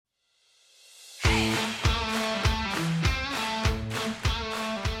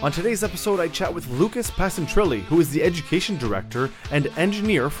On today's episode, I chat with Lucas Pasentrilli, who is the Education Director and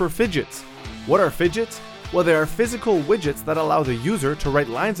Engineer for Fidgets. What are Fidgets? Well, they are physical widgets that allow the user to write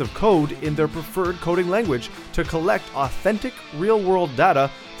lines of code in their preferred coding language to collect authentic, real-world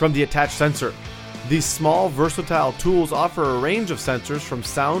data from the attached sensor. These small, versatile tools offer a range of sensors from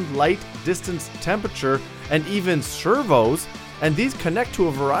sound, light, distance, temperature, and even servos, and these connect to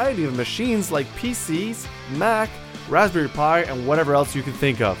a variety of machines like PCs, Mac, Raspberry Pi, and whatever else you can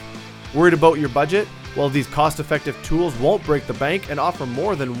think of. Worried about your budget? Well, these cost-effective tools won't break the bank and offer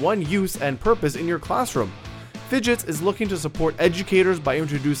more than one use and purpose in your classroom. Fidgets is looking to support educators by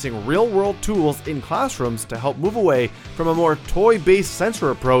introducing real-world tools in classrooms to help move away from a more toy-based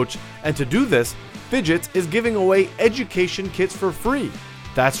sensor approach, and to do this, Fidgets is giving away education kits for free.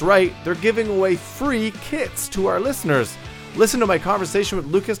 That's right, they're giving away free kits to our listeners. Listen to my conversation with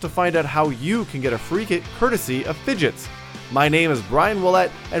Lucas to find out how you can get a free kit courtesy of Fidgets. My name is Brian Willett,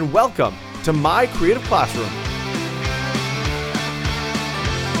 and welcome to My Creative Classroom.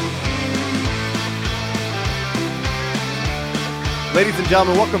 Ladies and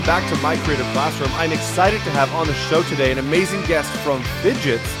gentlemen, welcome back to My Creative Classroom. I'm excited to have on the show today an amazing guest from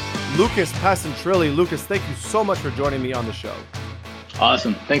Fidgets, Lucas Pasentrilli. Lucas, thank you so much for joining me on the show.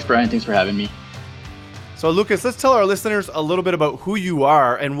 Awesome. Thanks, Brian. Thanks for having me. So, Lucas, let's tell our listeners a little bit about who you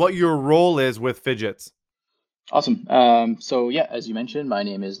are and what your role is with Fidgets. Awesome. As you mentioned, my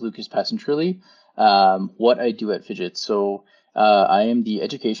name is Lucas Pasentrilli. What I do at Fidgets. I am the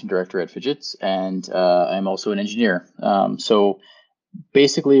Education Director at Fidgets, and I'm also an engineer.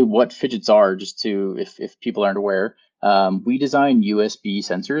 Basically what Fidgets are, just to, if people aren't aware, we design USB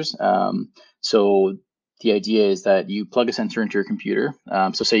sensors. The idea is that you plug a sensor into your computer.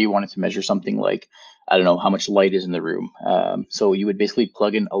 So say you wanted to measure something like, I don't know, how much light is in the room. So you would basically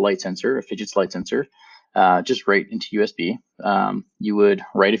plug in a light sensor, a Fidgets light sensor, just right into USB. You would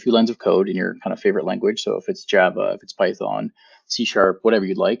write a few lines of code in your kind of favorite language. So if it's Java, if it's Python, C#, whatever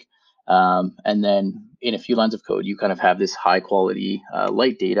you'd like. And then in a few lines of code, you kind of have this high quality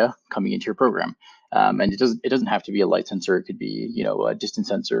light data coming into your program. And it doesn't have to be a light sensor. It could be, a distance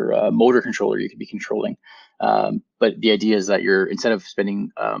sensor, a motor controller you could be controlling. But the idea is that instead of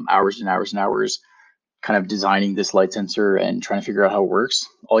spending hours and hours and hours kind of designing this light sensor and trying to figure out how it works,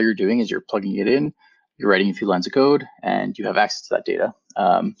 all you're doing is you're plugging it in, you're writing a few lines of code, and you have access to that data.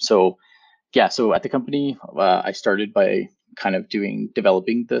 So at the company, I started by kind of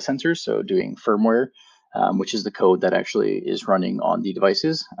developing the sensors, so doing firmware, which is the code that actually is running on the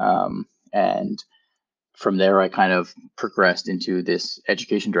devices. And from there, I kind of progressed into this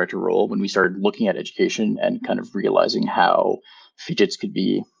education director role when we started looking at education and kind of realizing how Fidgets could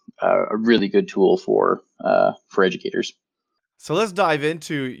be a really good tool for educators. So let's dive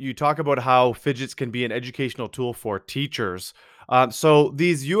into, you talk about how Fidgets can be an educational tool for teachers. So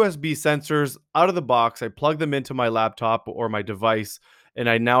these USB sensors out of the box, I plug them into my laptop or my device, and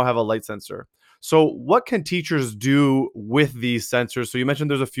I now have a light sensor. So what can teachers do with these sensors? So you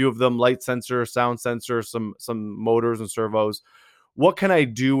mentioned there's a few of them: light sensor, sound sensor, some motors and servos. What can I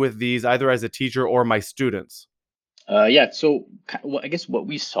do with these either as a teacher or my students? So I guess what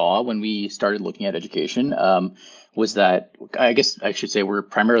we saw when we started looking at education was that, I guess I should say, we're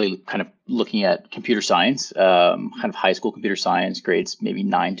primarily kind of looking at computer science, kind of high school computer science grades, maybe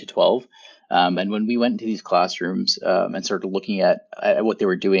 9 to 12. And when we went into these classrooms and started looking at what they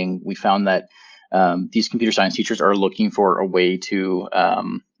were doing, we found that these computer science teachers are looking for a way to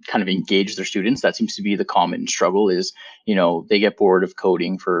kind of engage their students. That seems to be the common struggle is, they get bored of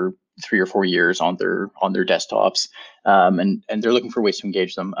coding for 3 or 4 years on their desktops, and they're looking for ways to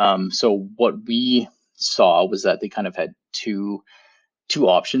engage them. So what we saw was that they kind of had two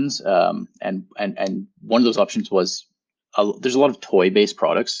options, and one of those options was there's a lot of toy-based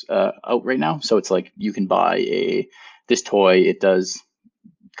products out right now. So it's like you can buy this toy, it does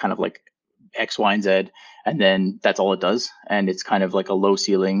kind of like X, Y, and Z, and then that's all it does. And it's kind of like a low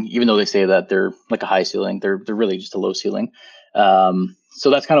ceiling, even though they say that they're like a high ceiling, they're really just a low ceiling. So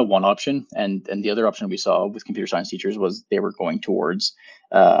that's kind of one option. And the other option we saw with computer science teachers was they were going towards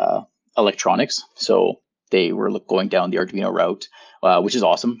electronics. So they were going down the Arduino route, which is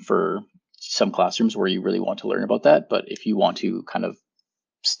awesome for some classrooms where you really want to learn about that. But if you want to kind of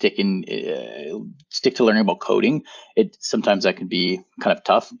stick to learning about coding, sometimes that can be kind of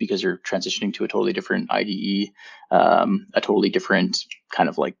tough because you're transitioning to a totally different IDE, a totally different kind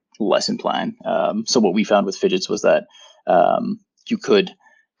of like lesson plan. So what we found with Fidgets was that you could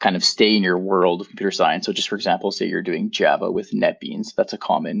kind of stay in your world of computer science. So just for example, say you're doing Java with NetBeans, that's a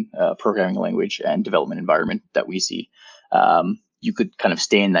common programming language and development environment that we see. you could kind of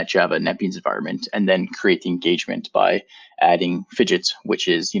stay in that Java NetBeans environment and then create the engagement by adding fidgets, which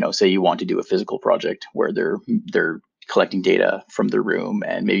is, say you want to do a physical project where they're collecting data from their room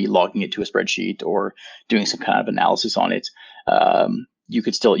and maybe logging it to a spreadsheet or doing some kind of analysis on it. You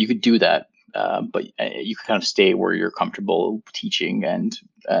could do that, but you could kind of stay where you're comfortable teaching, and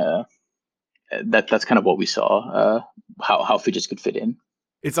that's kind of what we saw, how fidgets could fit in.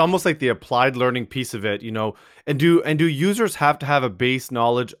 It's almost like the applied learning piece of it, you know. And do users have to have a base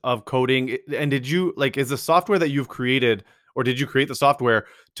knowledge of coding? And did you like is the software that you've created, or did you create the software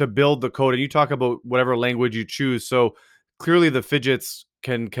to build the code? And you talk about whatever language you choose. So clearly the fidgets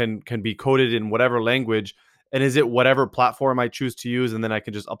can be coded in whatever language. And is it whatever platform I choose to use, and then I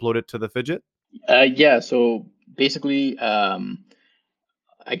can just upload it to the fidget? Yeah, so basically, I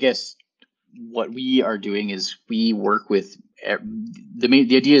guess what we are doing is we work with the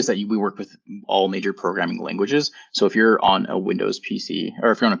idea is that we work with all major programming languages. So if you're on a Windows PC,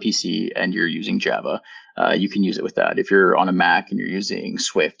 or if you're on a PC and you're using Java, you can use it with that. If you're on a Mac and you're using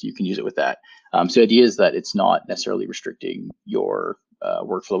Swift, you can use it with that. So the idea is that it's not necessarily restricting your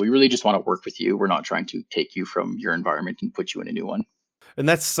workflow. We really just want to work with you. We're not trying to take you from your environment and put you in a new one. And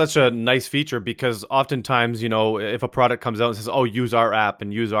that's such a nice feature, because oftentimes, you know, if a product comes out and says, "Oh, use our app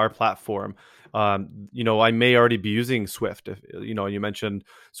and use our platform," you know, I may already be using Swift. If you know, you mentioned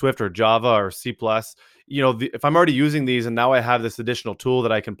Swift or Java or C+. You know, if I'm already using these and now I have this additional tool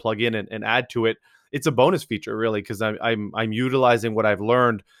that I can plug in and add to it, it's a bonus feature, really, because I'm utilizing what I've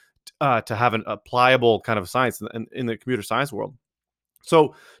learned to have an applicable kind of science in the computer science world.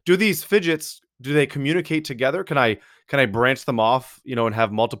 So, do these fidgets, do they communicate together? Can I branch them off, you know, and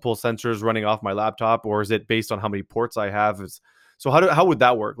have multiple sensors running off my laptop, or is it based on how many ports I have? So how would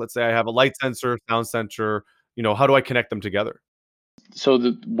that work? Let's say I have a light sensor, sound sensor, you know, how do I connect them together?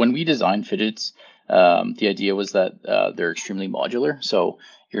 So when we designed fidgets, the idea was that they're extremely modular. So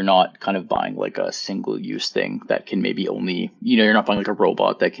you're not kind of buying like a single use thing that can maybe only, you're not buying like a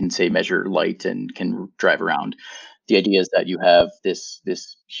robot that can say measure light and can drive around. The idea is that you have this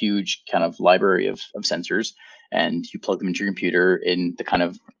huge kind of library of sensors, and you plug them into your computer in the kind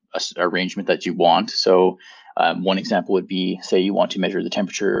of arrangement that you want. So one example would be, say you want to measure the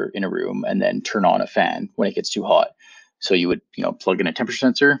temperature in a room and then turn on a fan when it gets too hot. So you would, plug in a temperature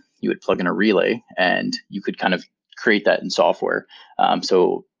sensor, you would plug in a relay, and you could kind of create that in software.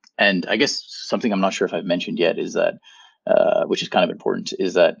 And I guess something I'm not sure if I've mentioned yet is that, which is kind of important,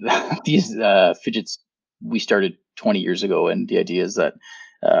 is that these fidgets we started 20 years ago, and the idea is that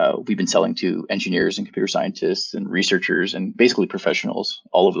we've been selling to engineers and computer scientists and researchers and basically professionals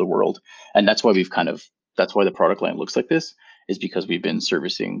all over the world. And that's why the product line looks like this, is because we've been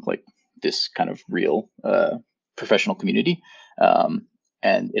servicing like this kind of real professional community.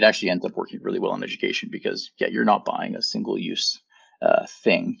 And it actually ends up working really well in education because, yeah, you're not buying a single use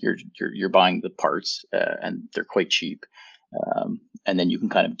thing. You're buying the parts, and they're quite cheap. And then you can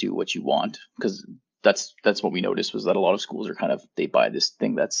kind of do what you want, because that's what we noticed, was that a lot of schools are kind of, they buy this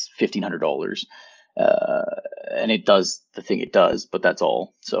thing that's $1,500, uh, and it does the thing it does, but that's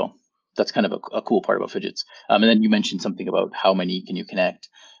all. So that's kind of a cool part about fidgets. And then you mentioned something about how many can you connect,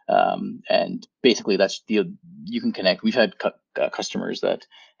 and basically that's you can connect. We've had customers that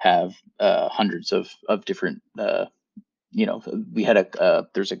have hundreds of different. We had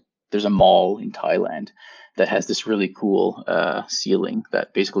there's a mall in Thailand that has this really cool ceiling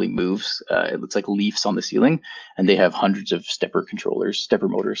that basically moves. It looks like leaves on the ceiling, and they have hundreds of stepper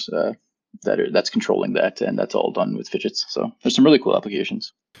motors that's controlling that, and that's all done with fidgets. So there's some really cool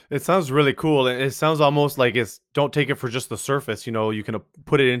applications. It sounds really cool. And it sounds almost like it's, don't take it for just the surface. You know, you can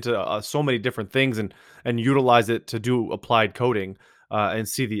put it into so many different things and utilize it to do applied coding and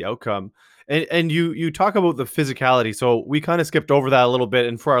see the outcome. And you talk about the physicality. So we kind of skipped over that a little bit.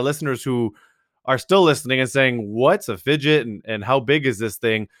 And for our listeners who are still listening and saying, "What's a fidget and how big is this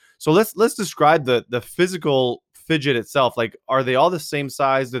thing?" So let's describe the physical fidget itself. Like, are they all the same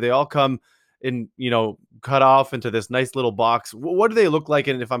size? Do they all come in, you know, cut off into this nice little box? What do they look like?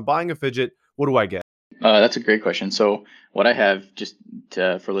 And if I'm buying a fidget, what do I get? That's a great question. So what I have, just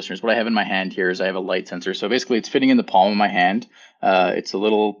for listeners, what I have in my hand here is I have a light sensor. So basically, it's fitting in the palm of my hand. It's a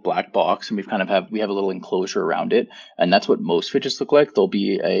little black box, and we have a little enclosure around it, and that's what most fidgets look like. There'll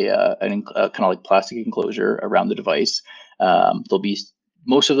be a kind of like plastic enclosure around the device. There'll be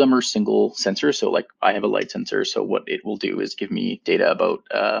Most of them are single sensors. So like I have a light sensor. So what it will do is give me data about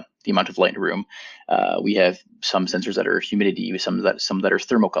the amount of light in a room. We have some sensors that are humidity, some that are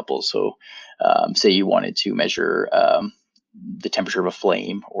thermocouples. So say you wanted to measure the temperature of a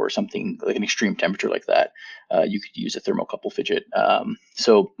flame or something like an extreme temperature like that, you could use a thermocouple fidget.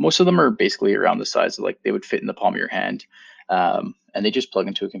 So most of them are basically around the size of, like, they would fit in the palm of your hand. and they just plug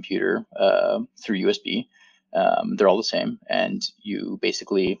into a computer through USB. They're all the same, and you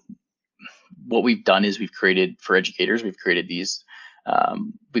basically, what we've done is we've created for educators, we've created these,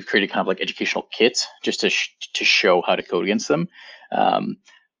 we've created kind of like educational kits just to show how to code against them. Um,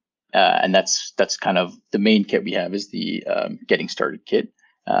 and that's kind of the main kit we have is the getting started kit.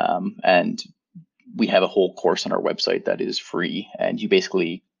 And we have a whole course on our website that is free, and you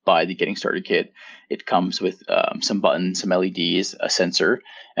basically buy the getting started kit. It comes with some buttons, some LEDs, a sensor,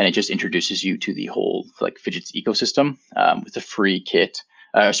 and it just introduces you to the whole like Fidgets ecosystem with a free kit.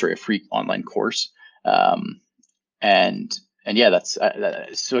 Sorry, a free online course. Um, and and yeah, that's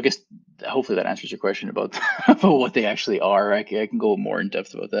so. I guess hopefully that answers your question about about what they actually are. I can go more in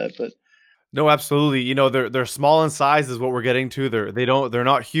depth about that, but No, absolutely. You know, they're small in size is what we're getting to. They're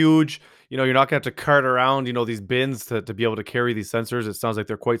not huge. You know, you're not gonna have to cart around, you know, these bins to be able to carry these sensors. It sounds like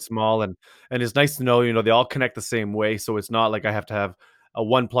they're quite small, and it's nice to know, you know, they all connect the same way. So it's not like I have to have a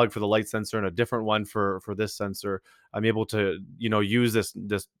one plug for the light sensor and a different one for this sensor. I'm able to, you know, use these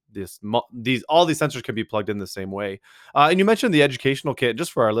all these sensors can be plugged in the same way. And you mentioned the educational kit.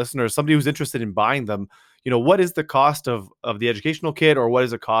 Just for our listeners, somebody who's interested in buying them, you know, what is the cost of the educational kit, or what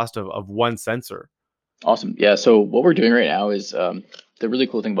is the cost of one sensor? awesome. Yeah. So what we're doing right now is the really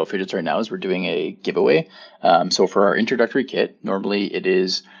cool thing about Fidgets right now is we're doing a giveaway. So for our introductory kit, normally it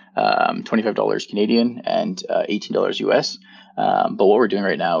is $25 Canadian and $18 US. But what we're doing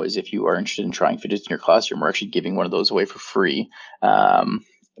right now is if you are interested in trying Fidgets in your classroom, we're actually giving one of those away for free,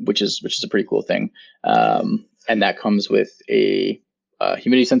 which is a pretty cool thing. And that comes with a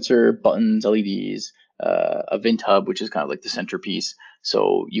humidity sensor, buttons, LEDs, a Vint hub, which is kind of like the centerpiece.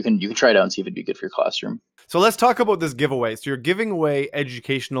 So you can try it out and see if it'd be good for your classroom. So let's talk about this giveaway. So you're giving away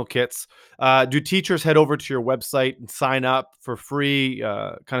educational kits. Do teachers head over to your website and sign up for free?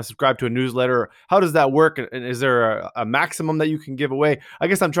 Kind of subscribe to a newsletter? How does that work? And is there a maximum that you can give away? I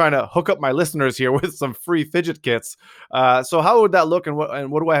guess I'm trying to hook up my listeners here with some free fidget kits. So how would that look, and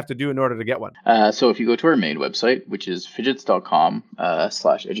what do I have to do in order to get one? So if you go to our main website, which is fidgets.com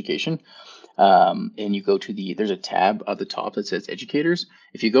slash education, and you go to there's a tab at the top that says educators.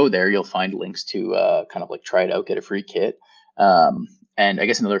 If you go there, you'll find links to kind of like try it out, get a free kit. And I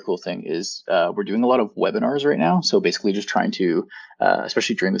guess another cool thing is we're doing a lot of webinars right now. So basically just trying to,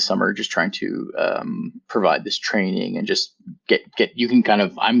 especially during the summer, just trying to provide this training and just you can kind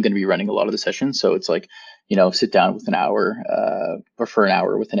of, I'm going to be running a lot of the sessions. So it's like, sit down with an hour or for an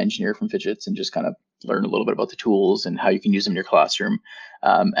hour with an engineer from Fidgets and just kind of learn a little bit about the tools and how you can use them in your classroom.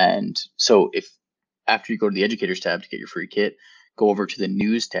 And so if after you go to the educators tab to get your free kit, go over to the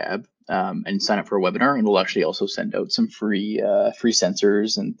news tab and sign up for a webinar, and we'll actually also send out some free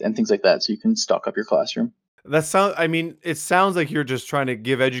sensors and things like that, so you can stock up your classroom. I mean, it sounds like you're just trying to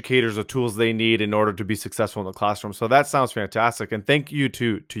give educators the tools they need in order to be successful in the classroom. So that sounds fantastic. And thank you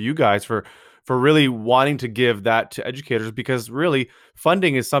to you guys for really wanting to give that to educators, because really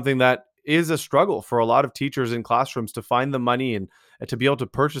funding is something that is a struggle for a lot of teachers in classrooms to find the money and to be able to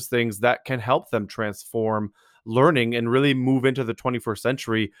purchase things that can help them transform learning and really move into the 21st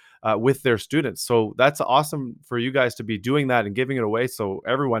century with their students. So that's awesome for you guys to be doing that and giving it away. So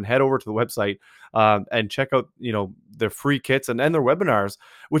everyone head over to the website and check out, you know, their free kits and their webinars,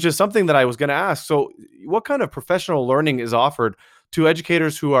 which is something that I was going to ask. So what kind of professional learning is offered to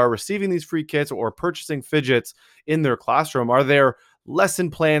educators who are receiving these free kits or purchasing fidgets in their classroom? Are there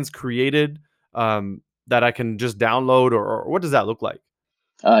lesson plans created that I can just download, or what does that look like?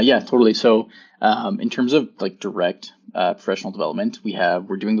 Yeah, totally. So, in terms of like direct professional development,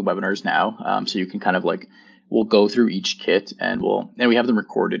 we're doing the webinars now. So you can kind of like we'll go through each kit and we have them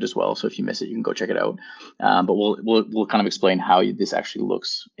recorded as well. So if you miss it, you can go check it out. But we'll kind of explain how this actually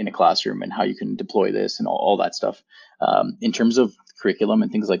looks in a classroom and how you can deploy this and all that stuff. In terms of curriculum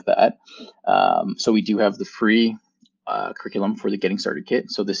and things like that, so we do have the free curriculum for the Getting Started kit.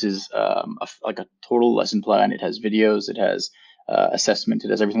 So this is like a total lesson plan. It has videos. It has assessment. It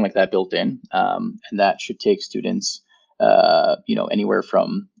has everything like that built in, and that should take students, anywhere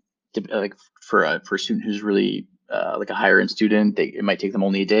from like for a student who's really like a higher end student, it might take them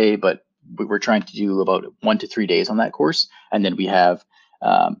only a day, but we're trying to do about 1 to 3 days on that course, and then we have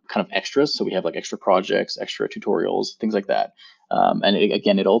kind of extras. So we have like extra projects, extra tutorials, things like that. And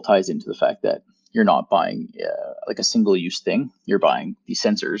again, it all ties into the fact that you're not buying like a single use thing. You're buying these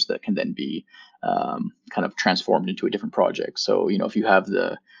sensors that can then be kind of transformed into a different project. So, if you have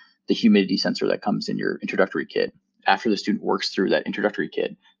the humidity sensor that comes in your introductory kit, after the student works through that introductory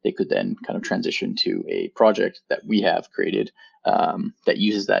kit, they could then kind of transition to a project that we have created that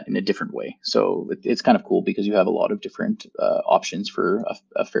uses that in a different way. So it's kind of cool because you have a lot of different options for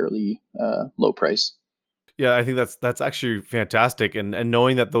a fairly low price. Yeah, I think that's actually fantastic, and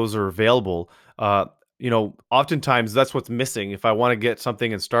knowing that those are available, uh, oftentimes that's what's missing. If I want to get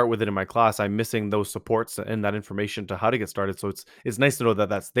something and start with it in my class, I'm missing those supports and that information to how to get started. So it's nice to know that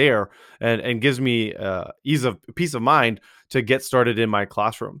that's there, and gives me peace of mind to get started in my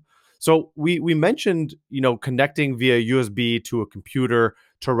classroom. So we mentioned connecting via USB to a computer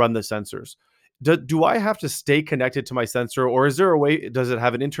to run the sensors. Do I have to stay connected to my sensor, or is there a way? Does it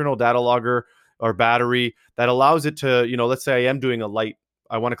have an internal data logger or battery that allows it to, let's say I am doing a light,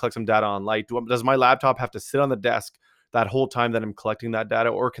 I want to collect some data on light. Does my laptop have to sit on the desk that whole time that I'm collecting that data,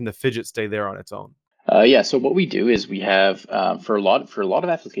 or can the fidget stay there on its own? Yeah, so what we do is we have for a lot of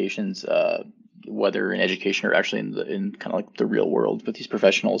applications, whether in education or actually in kind of like the real world with these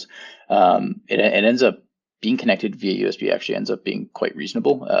professionals, it ends up being connected via USB actually ends up being quite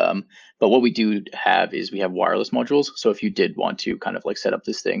reasonable. But what we do have is we have wireless modules. So if you did want to kind of like set up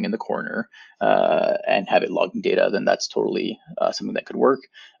this thing in the corner and have it logging data, then that's totally something that could work.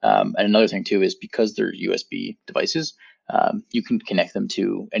 And another thing too is because they're USB devices, you can connect them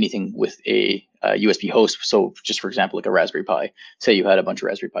to anything with a USB host. So just for example, like a Raspberry Pi, say you had a bunch of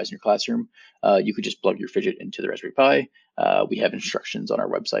Raspberry Pis in your classroom, you could just plug your fidget into the Raspberry Pi. We have instructions on our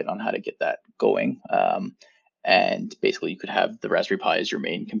website on how to get that going. And basically you could have the Raspberry Pi as your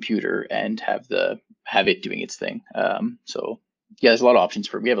main computer and have it doing its thing. So yeah, there's a lot of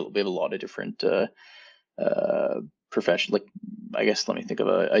options we have a lot of different profession, like I guess let me think of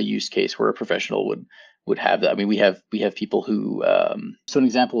a use case where a professional would have that. I mean, we have people who so an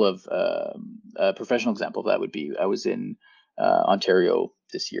example of a professional example of that would be I was in Ontario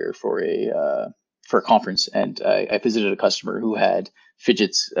this year for a conference, and I visited a customer who had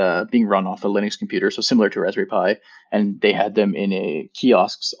fidgets being run off a Linux computer, so similar to Raspberry Pi, and they had them in a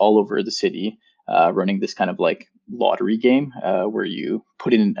kiosks all over the city, running this kind of like lottery game where you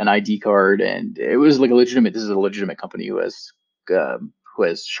put in an ID card, and it was like a legitimate. This is a legitimate company who has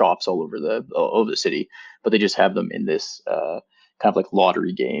shops all over the city, but they just have them in this kind of like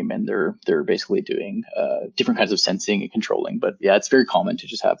lottery game, and they're basically doing different kinds of sensing and controlling. But yeah, it's very common to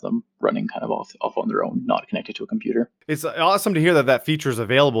just have them running kind of off on their own, not connected to a computer. It's awesome to hear that that feature is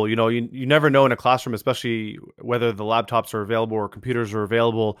available. You never know in a classroom, especially whether the laptops are available or computers are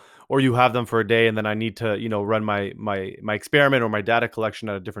available, or you have them for a day and then I need to, run my experiment or my data collection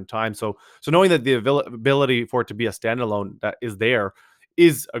at a different time. So knowing that the ability for it to be a standalone that is there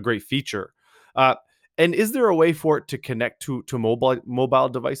is a great feature. Uh, and is there a way for it to connect to mobile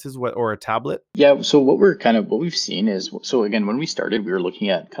devices or a tablet? Yeah, so what we've seen is, so again, when we started, we were looking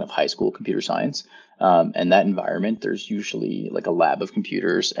at kind of high school computer science, and that environment, there's usually like a lab of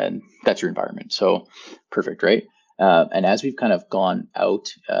computers, and that's your environment. So perfect, right? And as we've kind of gone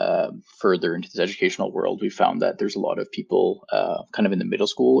out further into this educational world, we found that there's a lot of people kind of in the middle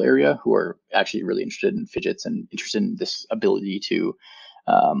school area who are actually really interested in fidgets and interested in this ability to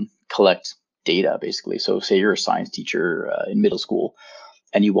collect data, basically. So say you're a science teacher in middle school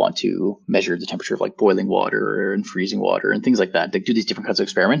and you want to measure the temperature of like boiling water and freezing water and things like that, they do these different kinds of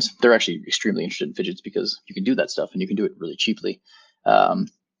experiments. They're actually extremely interested in fidgets because you can do that stuff and you can do it really cheaply. Um,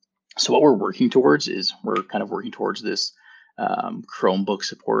 so what we're working towards is we're kind of working towards this Chromebook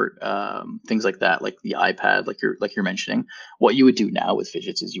support, things like that, like the iPad, like you're mentioning. What you would do now with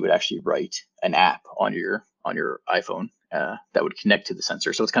fidgets is you would actually write an app on your iPhone that would connect to the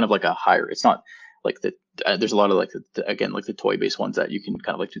sensor. So it's kind of like a higher. It's not like there's a lot of like again like the toy based ones that you can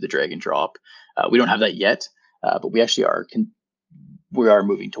kind of like do the drag and drop. We don't have that yet, but we actually we are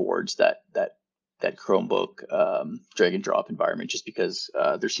moving towards that Chromebook drag and drop environment, just because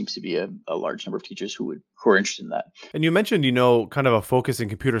there seems to be a large number of teachers who are interested in that. And you mentioned, kind of a focus in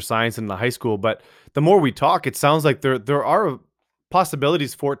computer science in the high school, but the more we talk, it sounds like there are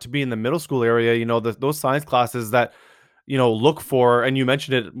possibilities for it to be in the middle school area. Those science classes that look for, and you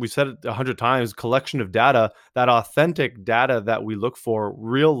mentioned it, we said it 100 times, collection of data, that authentic data that we look for,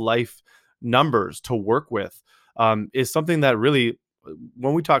 real life numbers to work with, is something that really,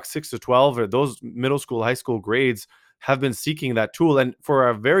 when we talk 6 to 12 or those middle school, high school grades, have been seeking that tool, and for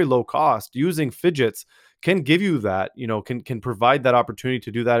a very low cost, using fidgets can give you that, can provide that opportunity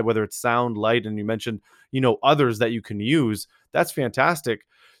to do that, whether it's sound, light, and you mentioned, others that you can use. That's fantastic.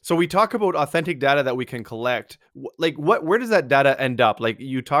 So we talk about authentic data that we can collect. Like where does that data end up? Like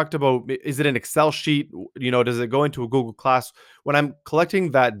you talked about, is it an Excel sheet? Does it go into a Google Class? When I'm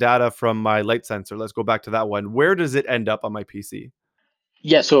collecting that data from my light sensor, let's go back to that one. Where does it end up on my PC?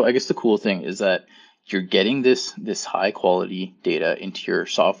 Yeah, so I guess the cool thing is that you're getting this high quality data into your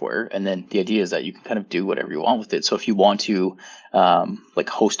software, and then the idea is that you can kind of do whatever you want with it. So if you want to like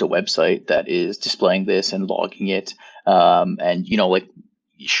host a website that is displaying this and logging it, and like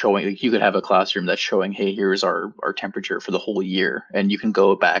showing, like, you could have a classroom that's showing, hey, here's our temperature for the whole year, and you can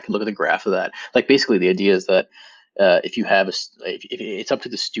go back and look at the graph of that. Like, basically the idea is that if you have if it's up to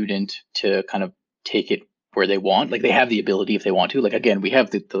the student to kind of take it where they want, like they have the ability if they want to. Like, again, we have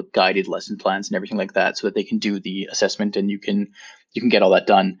the guided lesson plans and everything like that so that they can do the assessment, and you can get all that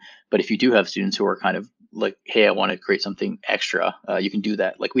done. But if you do have students who are kind of like, hey, I want to create something extra, you can do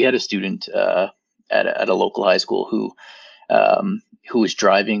that. Like, we had a student at a local high school who was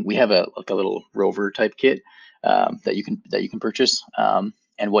driving. We have a little rover type kit that you can purchase.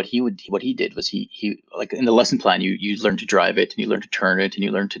 And what he did was he like, in the lesson plan, you learn to drive it, and you learn to turn it, and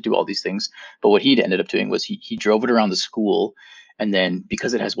you learn to do all these things. But what he ended up doing was he drove it around the school, and then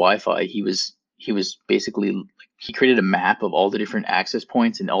because it has Wi-Fi, he was basically, like, he created a map of all the different access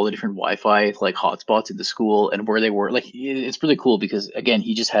points and all the different Wi-Fi like hotspots in the school and where they were. Like, it's really cool because, again,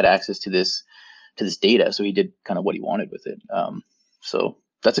 he just had access to this data, so he did kind of what he wanted with it. So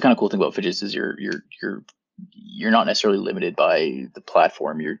that's the kind of cool thing about Fidgets is you're not necessarily limited by the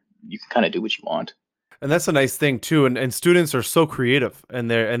platform. You can kind of do what you want. And that's a nice thing too. And students are so creative, and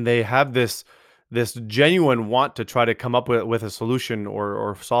they have this genuine want to try to come up with a solution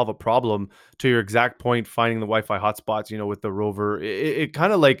or solve a problem. To your exact point, finding the Wi-Fi hotspots, with the rover, it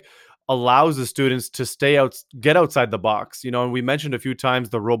kind of like allows the students to get outside the box. And we mentioned a few times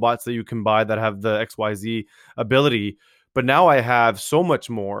the robots that you can buy that have the XYZ ability, but now I have so much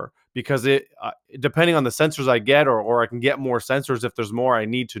more because depending on the sensors I get, or I can get more sensors if there's more I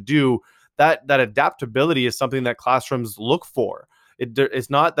need to do. That adaptability is something that classrooms look for. It's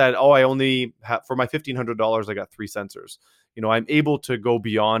not that, oh, I only have, for my $1,500 I got 3 sensors. I'm able to go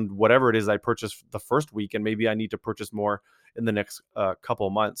beyond whatever it is I purchased the first week, and maybe I need to purchase more in the next couple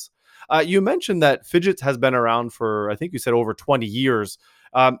of months. You mentioned that Fidgets has been around for, I think you said, over 20 years.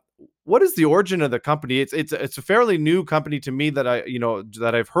 What is the origin of the company? It's a fairly new company to me that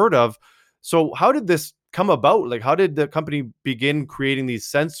I've heard of. So how did this come about? Like, how did the company begin creating these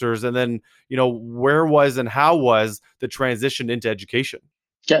sensors, and then where was and how was the transition into education?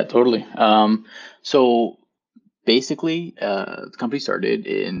 Yeah, totally. So basically, the company started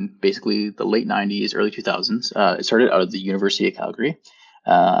in basically the late 90s, early 2000s. It started out of the University of Calgary.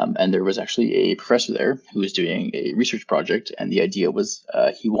 And there was actually a professor there who was doing a research project. And the idea was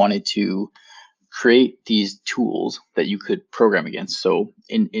he wanted to create these tools that you could program against. So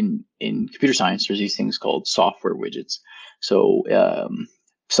in computer science, there's these things called software widgets. So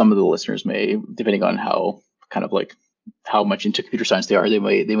some of the listeners may, depending on how kind of like how much into computer science they are, they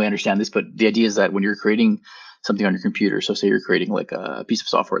may understand this. But the idea is that when you're creating something on your computer, so say you're creating like a piece of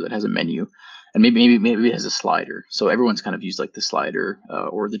software that has a menu, and maybe it has a slider. So everyone's kind of used like the slider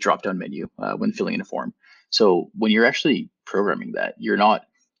or the drop down menu when filling in a form. So when you're actually programming that, you're not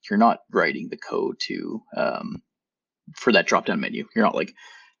writing the code to for that drop down menu. You're not like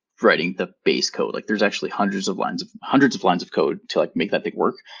writing the base code. Like, there's actually hundreds of lines of code to like make that thing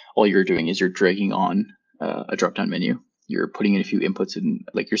work. All you're doing is you're dragging on a drop down menu. You're putting in a few inputs, and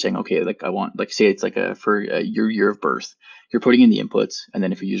like you're saying, okay, like I want, like, say it's like for your year of birth. You're putting in the inputs, and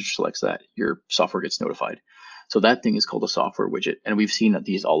then if a user selects that, your software gets notified. So that thing is called a software widget, and we've seen that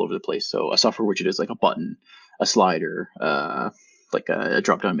these all over the place. So a software widget is like a button, a slider, like a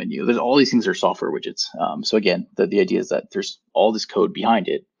drop down menu. There's all these things are software widgets. So again, the idea is that there's all this code behind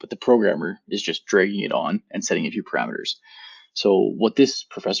it, but the programmer is just dragging it on and setting a few parameters. So what this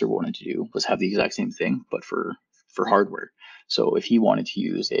professor wanted to do was have the exact same thing, but for hardware. So if he wanted to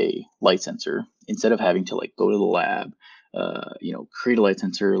use a light sensor, instead of having to like go to the lab, create a light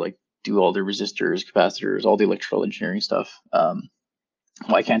sensor, like do all the resistors, capacitors, all the electrical engineering stuff,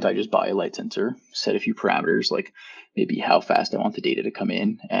 why can't I just buy a light sensor, set a few parameters, like maybe how fast I want the data to come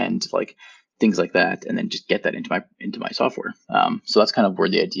in, and like things like that, and then just get that into my software. So that's kind of where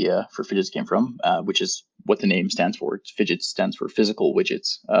the idea for Fidgets came from, which is what the name stands for. Fidgets stands for physical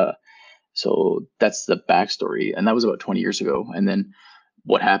widgets. So that's the backstory, and that was about 20 years ago. And then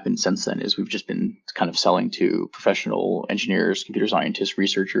what happened since then is we've just been kind of selling to professional engineers, computer scientists,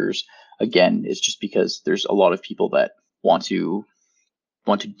 researchers. Again, it's just because there's a lot of people that want to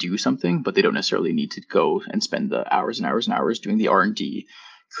do something, but they don't necessarily need to go and spend the hours and hours and hours doing the R&D,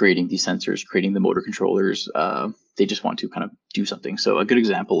 creating these sensors, creating the motor controllers. They just want to kind of do something. So a good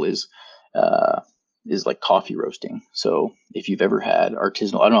example is like coffee roasting. So if you've ever had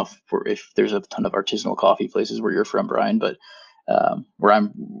artisanal, I don't know if there's a ton of artisanal coffee places where you're from, Brian, but where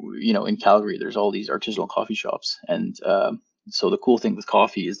I'm, in Calgary, there's all these artisanal coffee shops. And so the cool thing with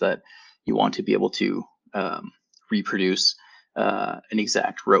coffee is that you want to be able to reproduce an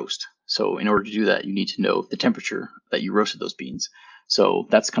exact roast. So in order to do that, you need to know the temperature that you roasted those beans. So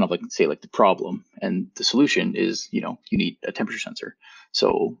that's kind of like, say, like the problem, and the solution is, you need a temperature sensor.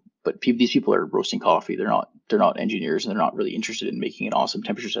 So, but these people are roasting coffee. They're not engineers, and they're not really interested in making an awesome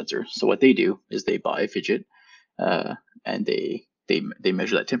temperature sensor. So what they do is they buy a fidget, uh, and they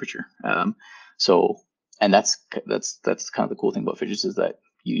measure that temperature. So, and that's kind of the cool thing about fidgets, is that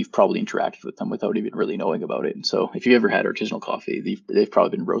you've probably interacted with them without even really knowing about it. And so if you ever had artisanal coffee, they've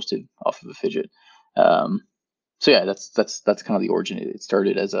probably been roasted off of a fidget. Um, so yeah, that's kind of the origin. It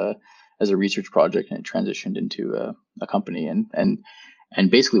started as a research project, and it transitioned into a company, and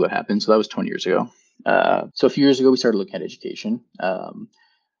basically what happened. So that was 20 years ago. So a few years ago, we started looking at education.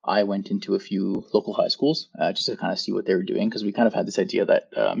 I went into a few local high schools just to kind of see what they were doing, because we kind of had this idea that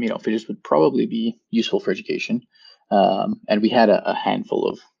fidgets would probably be useful for education, and we had a handful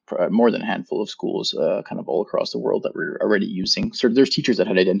of more than a handful of schools kind of all across the world that were already using. So there's teachers that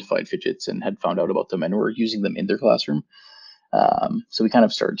had identified fidgets and had found out about them and were using them in their classroom. So we kind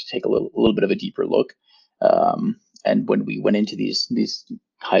of started to take a little bit of a deeper look. And when we went into these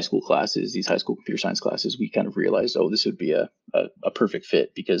high school classes, these high school computer science classes, we kind of realized, oh, this would be a perfect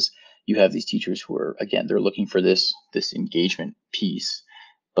fit, because you have these teachers who are, again, they're looking for this engagement piece,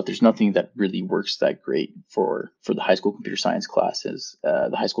 but there's nothing that really works that great for the high school computer science classes,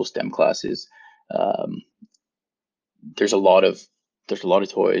 the high school STEM classes. Um, there's a lot of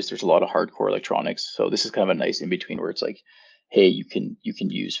toys, there's a lot of hardcore electronics. So this is kind of a nice in between, where it's like, hey, you can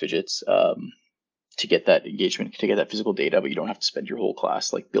use fidgets to get that engagement, to get that physical data, but you don't have to spend your whole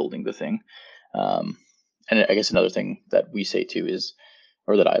class like building the thing. Um, and I guess another thing that we say too is,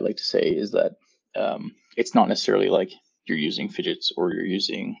 or that I like to say, is that it's not necessarily like you're using fidgets or you're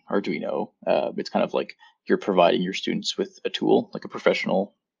using Arduino. It's kind of like you're providing your students with a tool, like a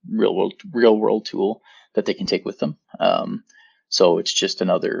professional real world tool that they can take with them. So it's just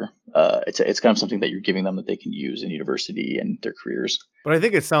another, it's kind of something that you're giving them that they can use in university and their careers. But I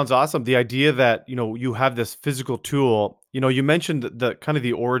think it sounds awesome. The idea that, you have this physical tool, you mentioned the kind of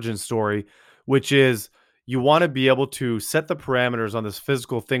the origin story, which is you want to be able to set the parameters on this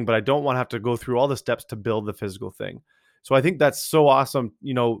physical thing, but I don't want to have to go through all the steps to build the physical thing. So I think that's so awesome,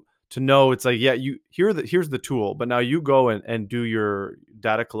 to know it's like, yeah, here's the tool, but now you go and do your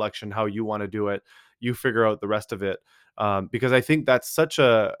data collection, how you want to do it. You figure out the rest of it. Because I think that's such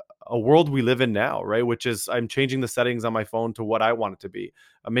a world we live in now, right? Which is I'm changing the settings on my phone to what I want it to be.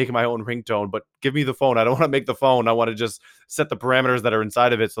 I'm making my own ringtone, but give me the phone. I don't want to make the phone. I want to just set the parameters that are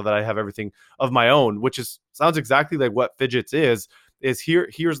inside of it so that I have everything of my own, which is sounds exactly like what fidgets is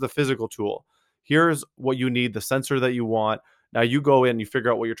here's the physical tool. Here's what you need, the sensor that you want. Now you go in, you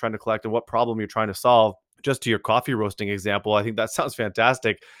figure out what you're trying to collect and what problem you're trying to solve. Just to your coffee roasting example, I think that sounds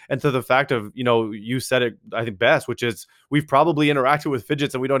fantastic. And to the fact of, you said it, I think, best, which is we've probably interacted with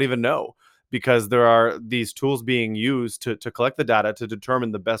fidgets and we don't even know, because there are these tools being used to collect the data to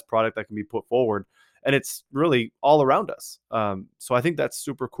determine the best product that can be put forward. And it's really all around us. So I think that's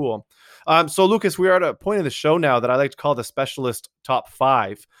super cool. So Lucas, we are at a point in the show now that I like to call the specialist top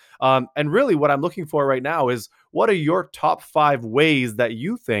five. And really what I'm looking for right now is, what are your top 5 ways that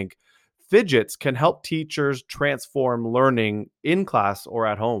you think fidgets can help teachers transform learning in class or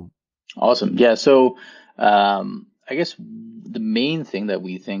at home? Awesome. Yeah. So I guess the main thing that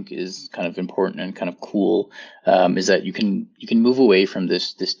we think is kind of important and kind of cool is that you can move away from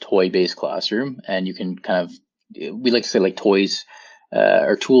this toy based classroom, and you can kind of, we like to say, like, toys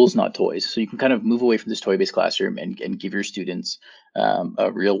or tools, not toys. So you can kind of move away from this toy based classroom and give your students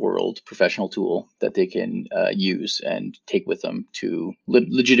a real world professional tool that they can use and take with them to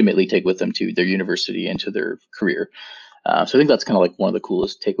legitimately take with them to their university and to their career. So I think that's kind of like one of the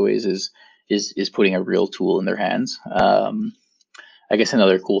coolest takeaways is putting a real tool in their hands. I guess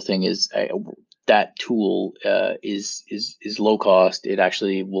another cool thing is that tool is low cost. It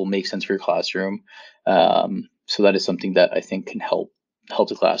actually will make sense for your classroom. So that is something that I think can help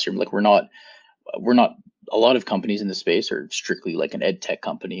the classroom. Like, we're not a lot of companies in the space are strictly like an ed tech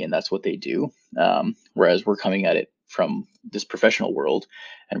company, and that's what they do. Whereas we're coming at it from this professional world,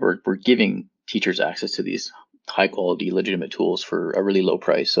 and we're giving teachers access to these high quality, legitimate tools for a really low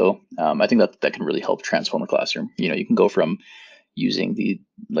price. So I think that can really help transform a classroom. You can go from using the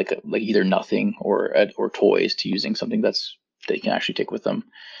like either nothing or toys to using something that's they can actually take with them.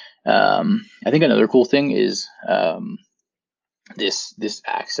 I think another cool thing is this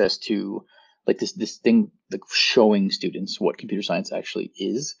access to, like, this thing, like, showing students what computer science actually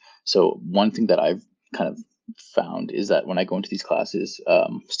is. So one thing that I've kind of found is that when I go into these classes,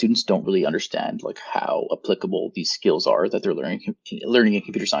 students don't really understand like how applicable these skills are that they're learning in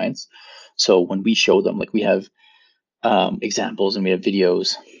computer science. So when we show them, like, we have examples and we have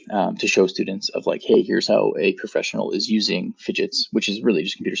videos to show students of like, hey, here's how a professional is using fidgets, which is really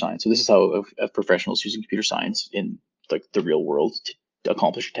just computer science. So this is how a professional is using computer science in like the real world to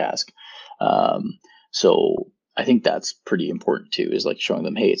accomplish a task. So I think that's pretty important too, is like showing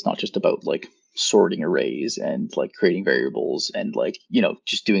them, hey, it's not just about like sorting arrays and like creating variables and like,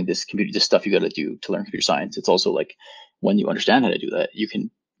 just doing this stuff you got to do to learn computer science. It's also like when you understand how to do that, you can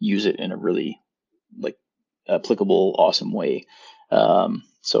use it in a really like applicable, awesome way.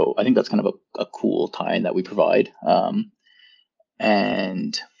 So I think that's kind of a cool tie-in that we provide.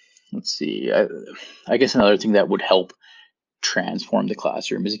 And let's see, I guess another thing that would help transform the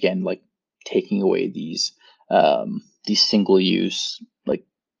classroom is, again, like taking away these single-use, like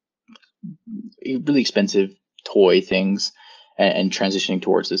really expensive toy things, and transitioning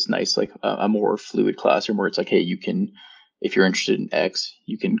towards this nice, like a more fluid classroom where it's like, hey, you can, if you're interested in X,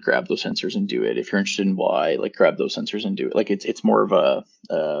 you can grab those sensors and do it. If you're interested in Y, like grab those sensors and do it. Like it's more of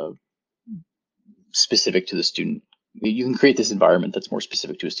a specific to the student. You can create this environment that's more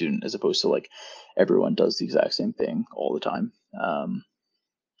specific to a student, as opposed to like everyone does the exact same thing all the time.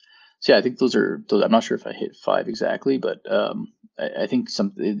 So yeah, I think those. I'm not sure if I hit 5 exactly, but I think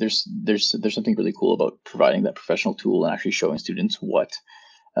there's something really cool about providing that professional tool and actually showing students what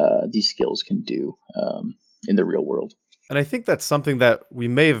these skills can do in the real world. And I think that's something that we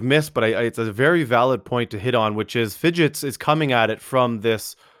may have missed, but it's a very valid point to hit on, which is Fidgets is coming at it from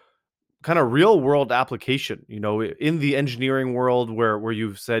this kind of real world application, in the engineering world where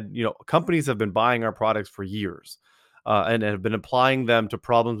you've said, companies have been buying our products for years and have been applying them to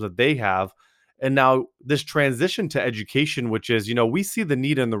problems that they have. And now this transition to education, which is, we see the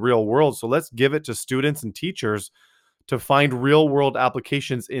need in the real world. So let's give it to students and teachers to find real world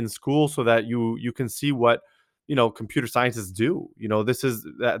applications in school so that you can see what, computer scientists do. This is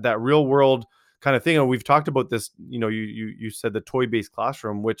that real world kind of thing. And we've talked about this, you said the toy-based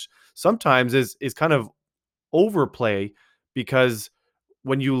classroom, which sometimes is kind of overplay, because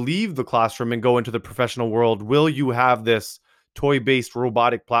when you leave the classroom and go into the professional world, will you have this toy-based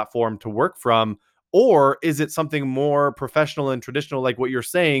robotic platform to work from? Or is it something more professional and traditional, like what you're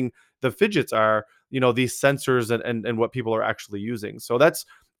saying, the fidgets are, these sensors and what people are actually using? So that's,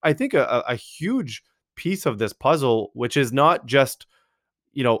 I think, a huge piece of this puzzle, which is not just,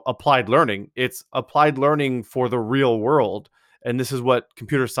 applied learning. It's applied learning for the real world. And this is what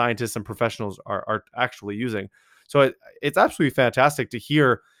computer scientists and professionals are actually using. So it's absolutely fantastic to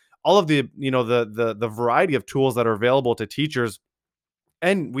hear all of the, the variety of tools that are available to teachers.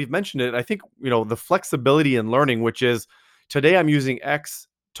 And we've mentioned it, I think, the flexibility in learning, which is today I'm using X,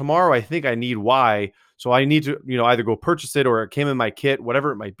 tomorrow I think I need Y. So I need to, either go purchase it or it came in my kit,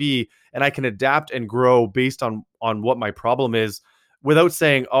 whatever it might be. And I can adapt and grow based on what my problem is, without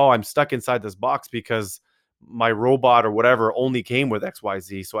saying, oh, I'm stuck inside this box because my robot or whatever only came with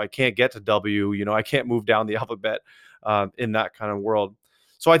XYZ. So I can't get to W, I can't move down the alphabet in that kind of world.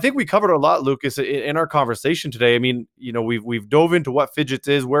 So I think we covered a lot, Lucas, in our conversation today. I mean, we've dove into what Fidgets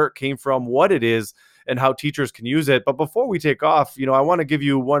is, where it came from, what it is, and how teachers can use it. But before we take off, I want to give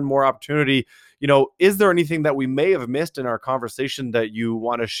you one more opportunity. Is there anything that we may have missed in our conversation that you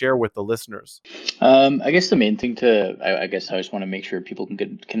want to share with the listeners? I guess the main thing I guess I just want to make sure people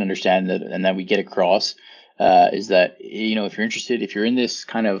can understand that, and that we get across, is that, if you're interested, if you're in this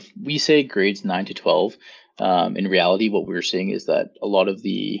kind of, we say grades 9 to 12, in reality, what we're seeing is that a lot of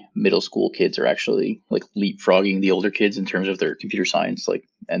the middle school kids are actually like leapfrogging the older kids in terms of their computer science, like,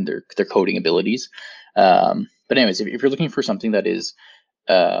 and their coding abilities. But anyways, if you're looking for something that is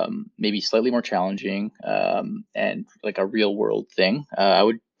maybe slightly more challenging, and like a real world thing, I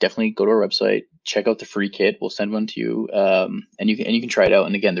would definitely go to our website, check out the free kit. We'll send one to you, and you can try it out.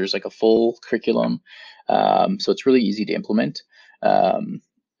 And again, there's like a full curriculum, so it's really easy to implement.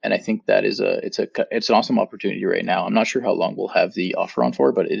 And I think that is it's an awesome opportunity right now. I'm not sure how long we'll have the offer on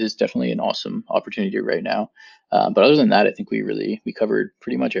for, but it is definitely an awesome opportunity right now. But other than that, I think we covered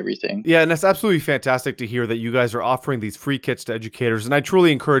pretty much everything. Yeah, and that's absolutely fantastic to hear that you guys are offering these free kits to educators. And I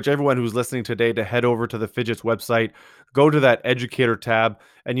truly encourage everyone who's listening today to head over to the Fidgets website, go to that educator tab,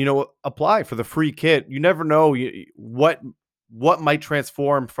 and apply for the free kit. You never know what might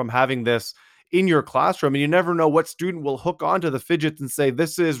transform from having this in your classroom, and you never know what student will hook onto the fidgets and say,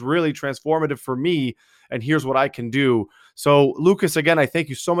 this is really transformative for me, and here's what I can do. So Lucas, again, I thank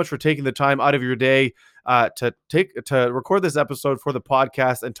you so much for taking the time out of your day to record this episode for the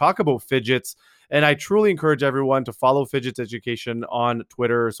podcast and talk about fidgets. And I truly encourage everyone to follow Fidgets Education on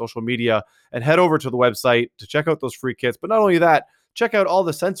Twitter, social media, and head over to the website to check out those free kits. But not only that, check out all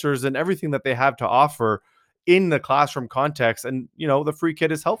the sensors and everything that they have to offer in the classroom context. And, the free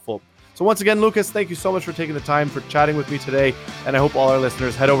kit is helpful. So once again, Lucas, thank you so much for taking the time for chatting with me today, and I hope all our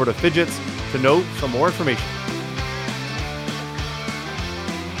listeners head over to Fidgets to know some more information.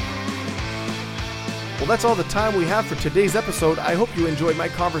 Well, that's all the time we have for today's episode. I hope you enjoyed my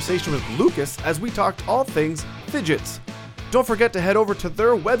conversation with Lucas as we talked all things Fidgets. Don't forget to head over to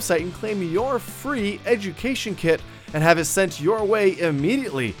their website and claim your free education kit and have it sent your way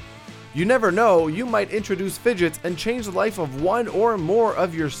immediately. You never know, you might introduce Fidgets and change the life of one or more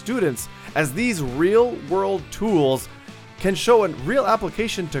of your students, as these real-world tools can show a real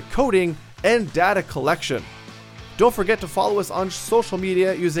application to coding and data collection. Don't forget to follow us on social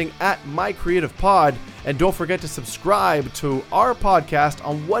media using @MyCreativePod, and don't forget to subscribe to our podcast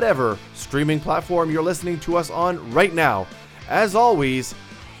on whatever streaming platform you're listening to us on right now. As always,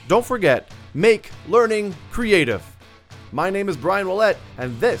 don't forget, make learning creative. My name is Brian Willett,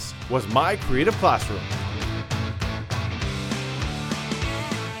 and this was My Creative Classroom.